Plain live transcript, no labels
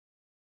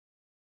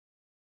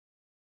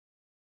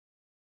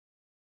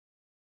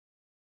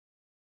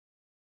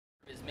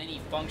As many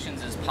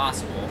functions as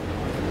possible.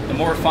 The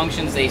more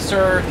functions they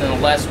serve, then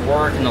the less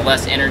work and the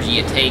less energy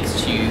it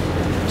takes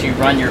to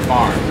run your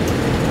farm.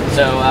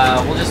 So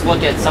we'll just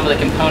look at some of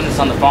the components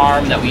on the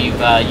farm that we've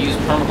used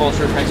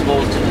permaculture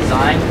principles to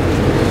design,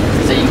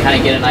 so you can kind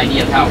of get an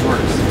idea of how it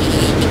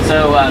works.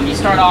 So you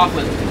start off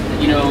with,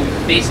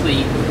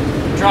 basically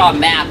draw a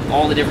map of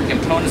all the different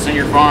components on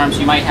your farm. So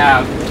you might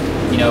have,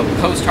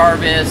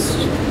 post-harvest,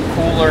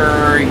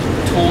 cooler,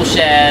 tool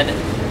shed,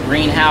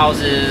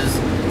 greenhouses,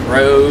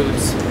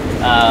 roads,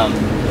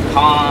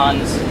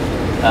 ponds,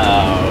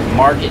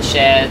 market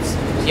sheds.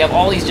 So you have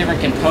all these different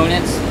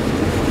components,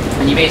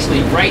 and you basically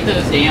write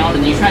those down,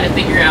 and you try to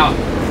figure out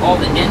all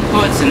the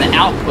inputs and the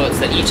outputs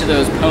that each of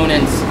those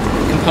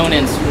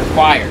components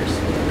requires.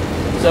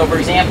 So for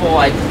example,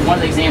 one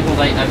of the examples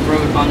I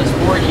wrote on this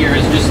board here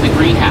is just the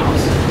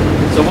greenhouse.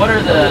 So what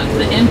are the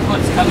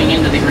inputs coming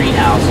into the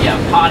greenhouse? You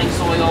have potting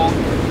soil,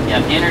 you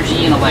have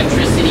energy and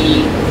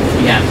electricity,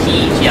 you have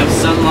heat, you have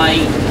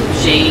sunlight,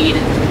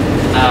 shade,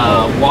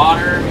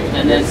 water,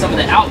 and then some of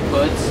the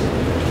outputs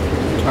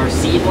are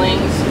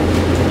seedlings.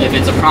 If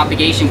it's a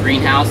propagation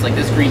greenhouse, like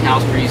this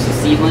greenhouse produces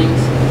seedlings,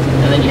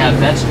 and then you have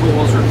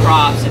vegetables or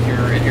crops if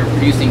you're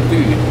producing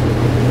food.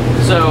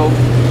 So,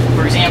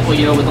 for example,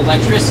 with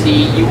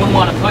electricity, you wouldn't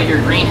want to put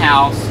your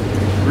greenhouse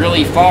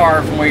really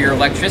far from where your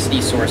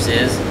electricity source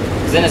is,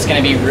 because then it's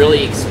going to be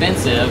really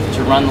expensive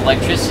to run the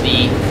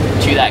electricity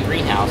to that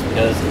greenhouse,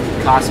 because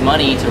it costs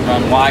money to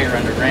run wire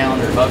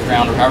underground or above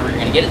ground or however you're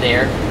going to get it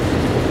there.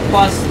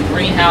 Plus, the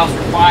greenhouse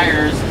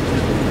requires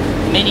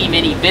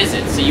many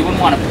visits, so you wouldn't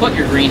want to put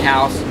your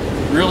greenhouse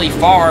really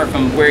far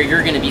from where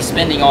you're going to be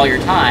spending all your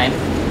time.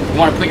 You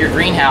want to put your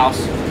greenhouse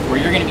where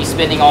you're going to be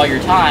spending all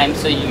your time,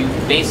 so you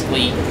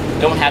basically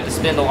don't have to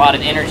spend a lot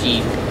of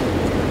energy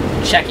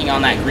checking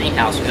on that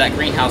greenhouse, because that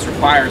greenhouse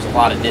requires a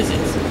lot of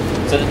visits.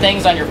 So the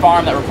things on your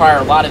farm that require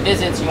a lot of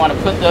visits, you want to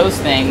put those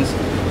things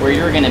where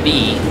you're going to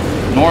be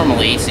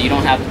normally, so you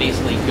don't have to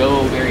basically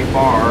go very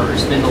far or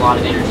spend a lot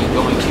of energy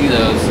going to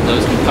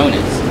those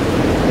components.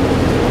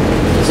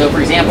 So for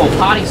example,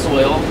 potting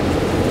soil,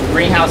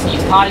 greenhouse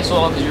needs potting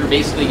soil because you're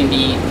basically going to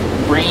be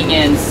bringing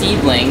in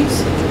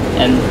seedlings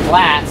and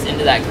flats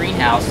into that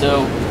greenhouse.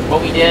 So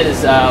what we did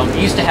is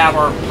we used to have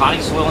our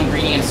potting soil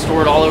ingredients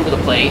stored all over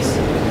the place,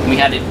 and we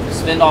had to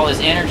spend all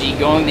this energy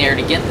going there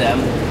to get them.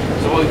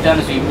 So what we've done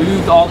is we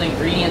moved all the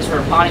ingredients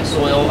for potting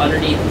soil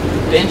underneath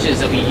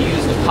benches that we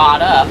use to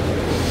pot up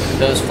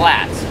those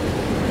flats.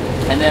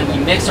 And then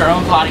we mix our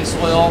own potting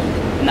soil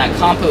in that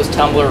compost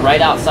tumbler right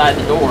outside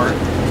the door.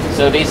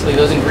 So basically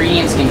those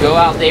ingredients can go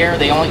out there,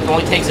 it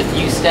only takes a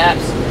few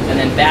steps, and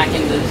then back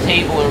into the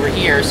table over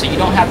here, so you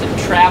don't have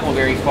to travel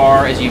very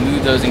far as you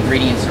move those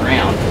ingredients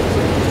around.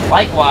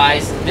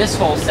 Likewise, this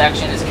whole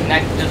section is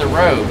connected to the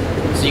road,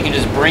 so you can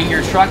just bring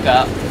your truck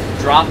up,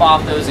 drop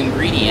off those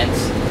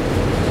ingredients,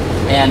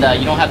 and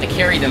you don't have to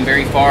carry them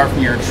very far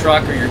from your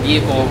truck or your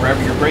vehicle,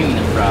 wherever you're bringing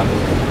them from.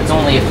 It's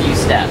only a few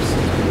steps.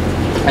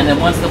 And then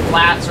once the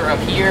flats are up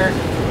here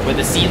with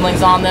the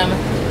seedlings on them,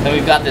 then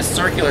we've got this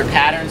circular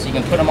pattern, so you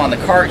can put them on the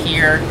cart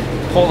here,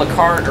 pull the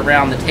cart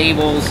around the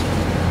tables,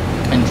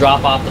 and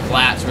drop off the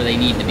flats where they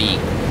need to be.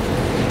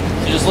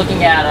 So just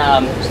looking at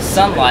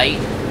sunlight,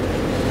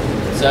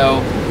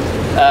 so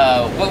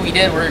what we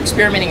did, we're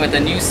experimenting with a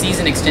new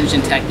season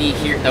extension technique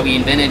here that we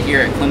invented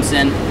here at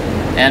Clemson.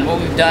 And what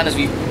we've done is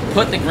we've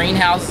put the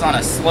greenhouses on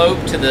a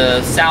slope to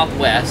the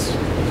southwest,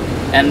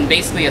 and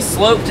basically a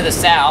slope to the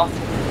south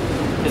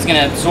is going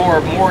to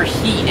absorb more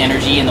heat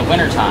energy in the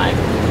wintertime.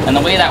 And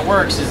the way that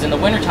works is in the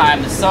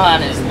wintertime, the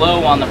sun is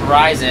low on the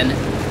horizon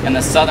in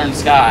the southern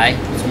sky.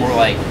 It's more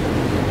like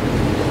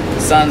the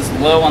sun's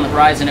low on the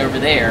horizon over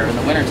there in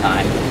the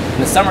wintertime. In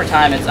the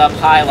summertime, it's up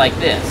high like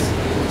this.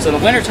 So in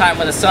the wintertime,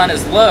 when the sun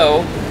is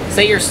low,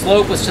 say your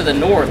slope was to the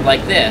north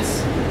like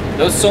this,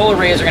 those solar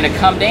rays are going to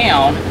come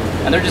down,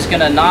 and they're just going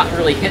to not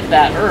really hit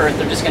that earth,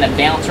 they're just going to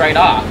bounce right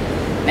off.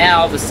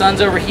 Now, the sun's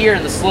over here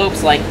and the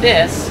slope's like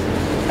this.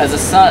 As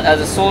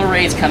the solar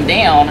rays come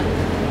down,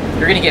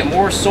 you're going to get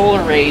more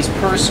solar rays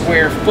per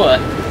square foot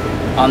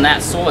on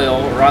that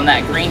soil or on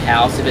that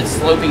greenhouse if it's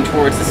sloping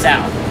towards the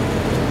south.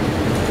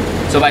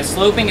 So by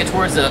sloping it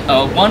towards a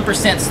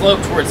 1%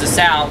 slope towards the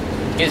south,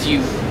 gives you,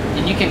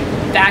 and you can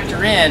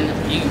factor in,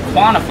 you can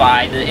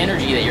quantify the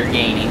energy that you're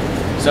gaining.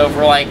 So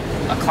for like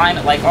a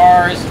climate like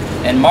ours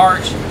in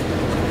March,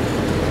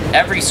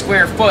 every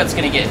square foot's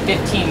going to get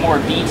 15 more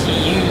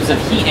BTUs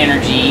of heat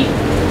energy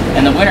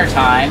in the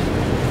wintertime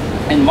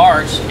in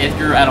March if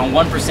you're at a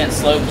 1%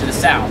 slope to the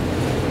south.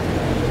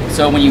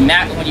 So when you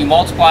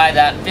multiply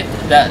that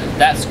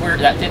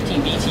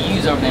 15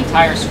 BTUs over the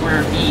entire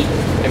square feet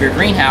of your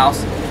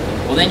greenhouse,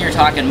 well, then you're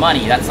talking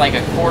money. That's like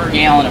a quarter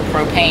gallon of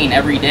propane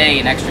every day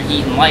in extra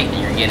heat and light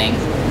that you're getting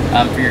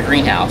for your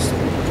greenhouse.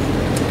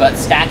 But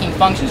stacking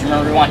functions,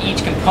 remember, we want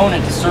each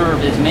component to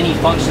serve as many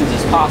functions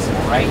as possible,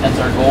 right? That's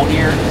our goal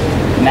here,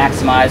 to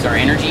maximize our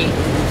energy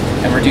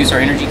and reduce our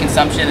energy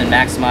consumption and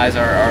maximize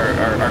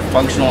our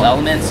functional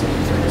elements.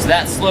 So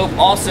that slope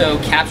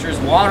also captures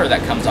water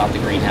that comes off the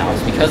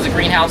greenhouse. Because the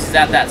greenhouse is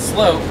at that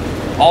slope,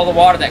 all the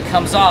water that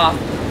comes off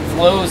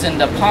flows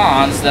into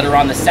ponds that are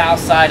on the south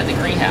side of the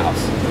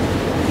greenhouse.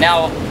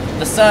 Now,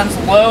 the sun's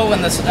low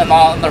on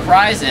the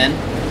horizon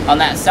on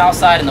that south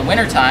side in the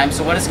wintertime,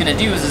 so what it's going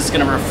to do is it's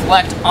going to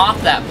reflect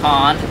off that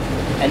pond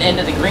and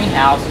into the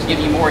greenhouse to give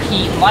you more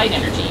heat and light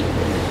energy.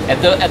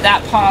 If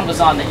that pond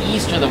was on the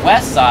east or the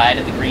west side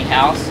of the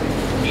greenhouse,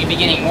 you'd be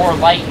getting more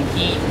light and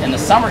heat in the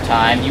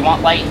summertime. You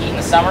want light and heat in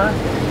the summer?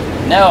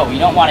 No, you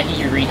don't want to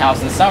heat your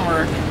greenhouse in the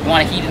summer. You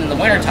want to heat it in the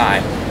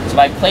wintertime. So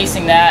by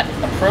placing that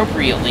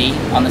appropriately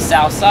on the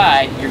south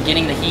side, you're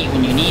getting the heat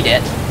when you need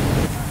it.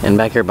 And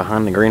back here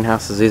behind the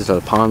greenhouses, these are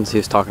the ponds he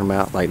was talking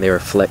about. Like, they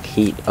reflect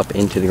heat up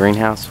into the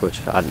greenhouse,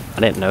 which I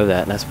didn't know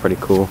that. That's pretty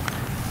cool.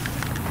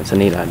 It's a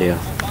neat idea.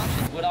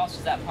 What else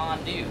does that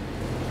pond do?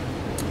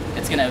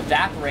 It's going to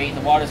evaporate.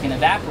 The water's going to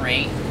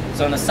evaporate.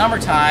 So in the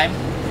summertime,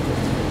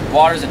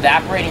 water's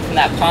evaporating from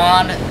that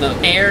pond. The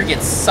air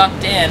gets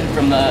sucked in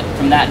from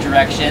that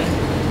direction.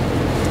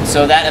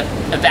 So that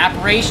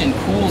evaporation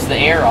cools the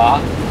air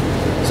off.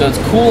 So it's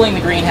cooling the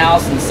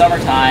greenhouse in the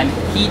summertime,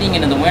 heating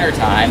it in the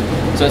wintertime.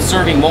 So it's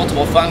serving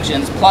multiple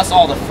functions, plus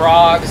all the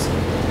frogs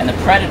and the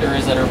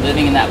predators that are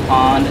living in that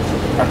pond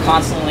are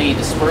constantly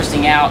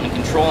dispersing out and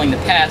controlling the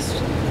pests.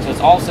 So it's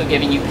also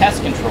giving you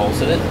pest control.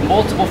 So there's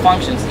multiple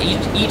functions.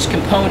 Each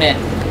component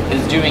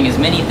is doing as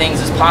many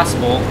things as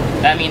possible.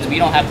 That means we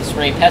don't have to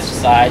spray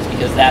pesticides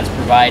because that's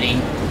providing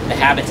the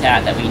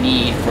habitat that we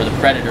need for the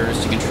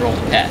predators to control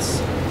the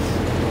pests.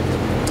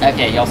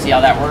 Okay, y'all see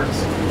how that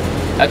works?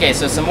 Okay,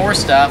 so some more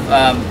stuff.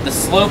 The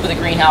slope of the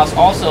greenhouse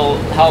also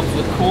helps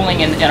with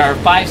cooling in our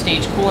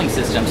 5-stage cooling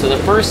system. So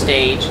the first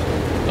stage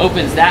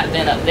opens that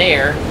vent up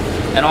there,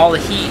 and all the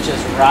heat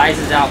just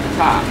rises out the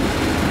top.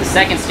 The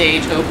second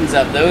stage opens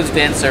up those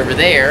vents over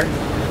there,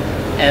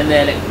 and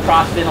then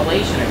cross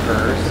ventilation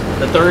occurs.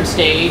 The third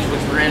stage,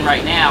 which we're in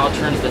right now,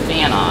 turns the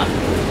fan on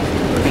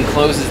and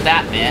closes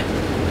that vent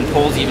and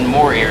pulls even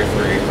more air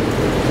through.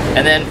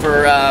 And then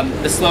for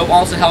the slope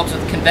also helps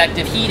with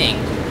convective heating.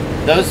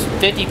 Those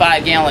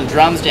 55-gallon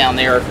drums down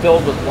there are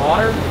filled with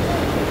water.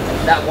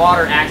 That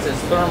water acts as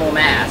thermal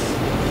mass.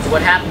 So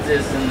what happens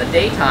is in the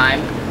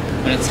daytime,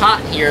 when it's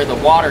hot here, the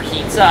water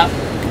heats up.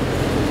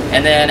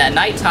 And then at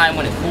nighttime,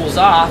 when it cools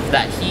off,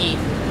 that heat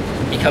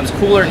becomes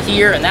cooler in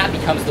here, and that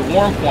becomes the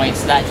warm point.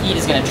 So that heat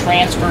is going to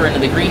transfer into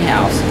the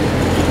greenhouse.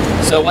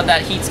 So what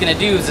that heat's going to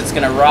do is it's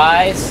going to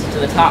rise to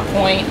the top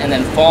point and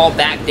then fall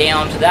back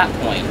down to that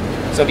point.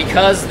 So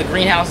because the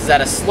greenhouse is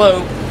at a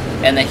slope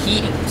and the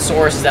heat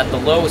source is at the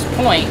lowest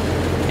point,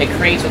 it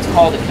creates what's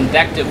called a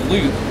convective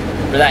loop,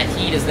 where that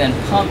heat is then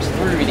pumped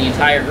through the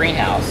entire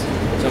greenhouse.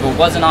 So if it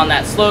wasn't on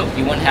that slope,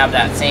 you wouldn't have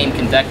that same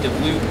convective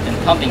loop and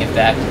pumping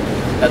effect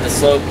that the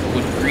slope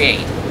would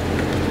create.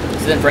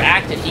 So then for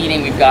active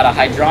heating, we've got a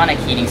hydronic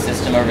heating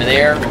system over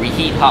there where we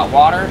heat hot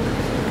water,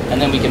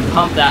 and then we can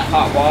pump that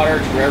hot water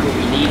to wherever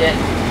we need it.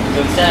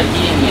 So instead of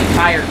heating the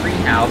entire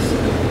greenhouse,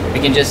 we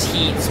can just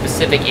heat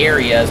specific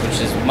areas, which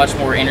is much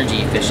more energy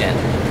efficient.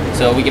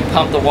 So we can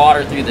pump the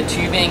water through the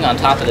tubing on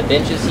top of the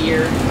benches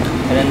here,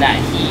 and then that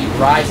heat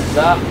rises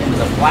up into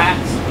the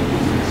flats,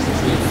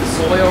 heats the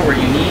soil where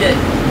you need it,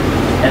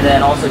 and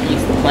then also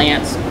heats the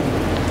plants,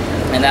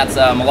 and that's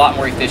a lot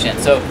more efficient.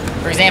 So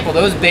for example,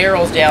 those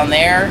barrels down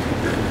there,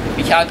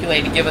 we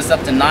calculate to give us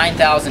up to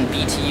 9,000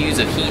 BTUs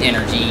of heat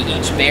energy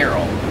each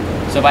barrel.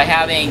 So by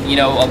having,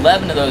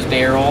 11 of those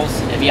barrels,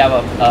 if you have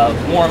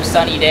a warm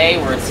sunny day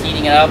where it's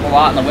heating it up a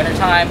lot in the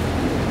wintertime,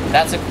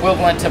 that's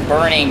equivalent to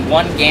burning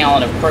 1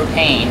 gallon of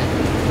propane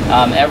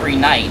every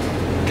night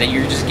that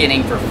you're just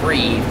getting for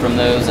free from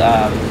those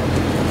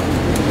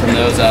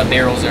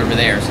barrels over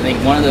there. So I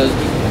think one of those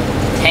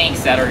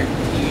tanks that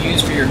you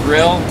use for your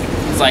grill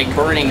is like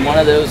burning one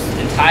of those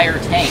entire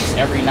tanks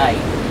every night.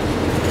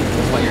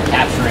 That's what you're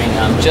capturing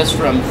just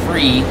from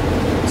free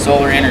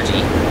solar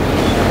energy.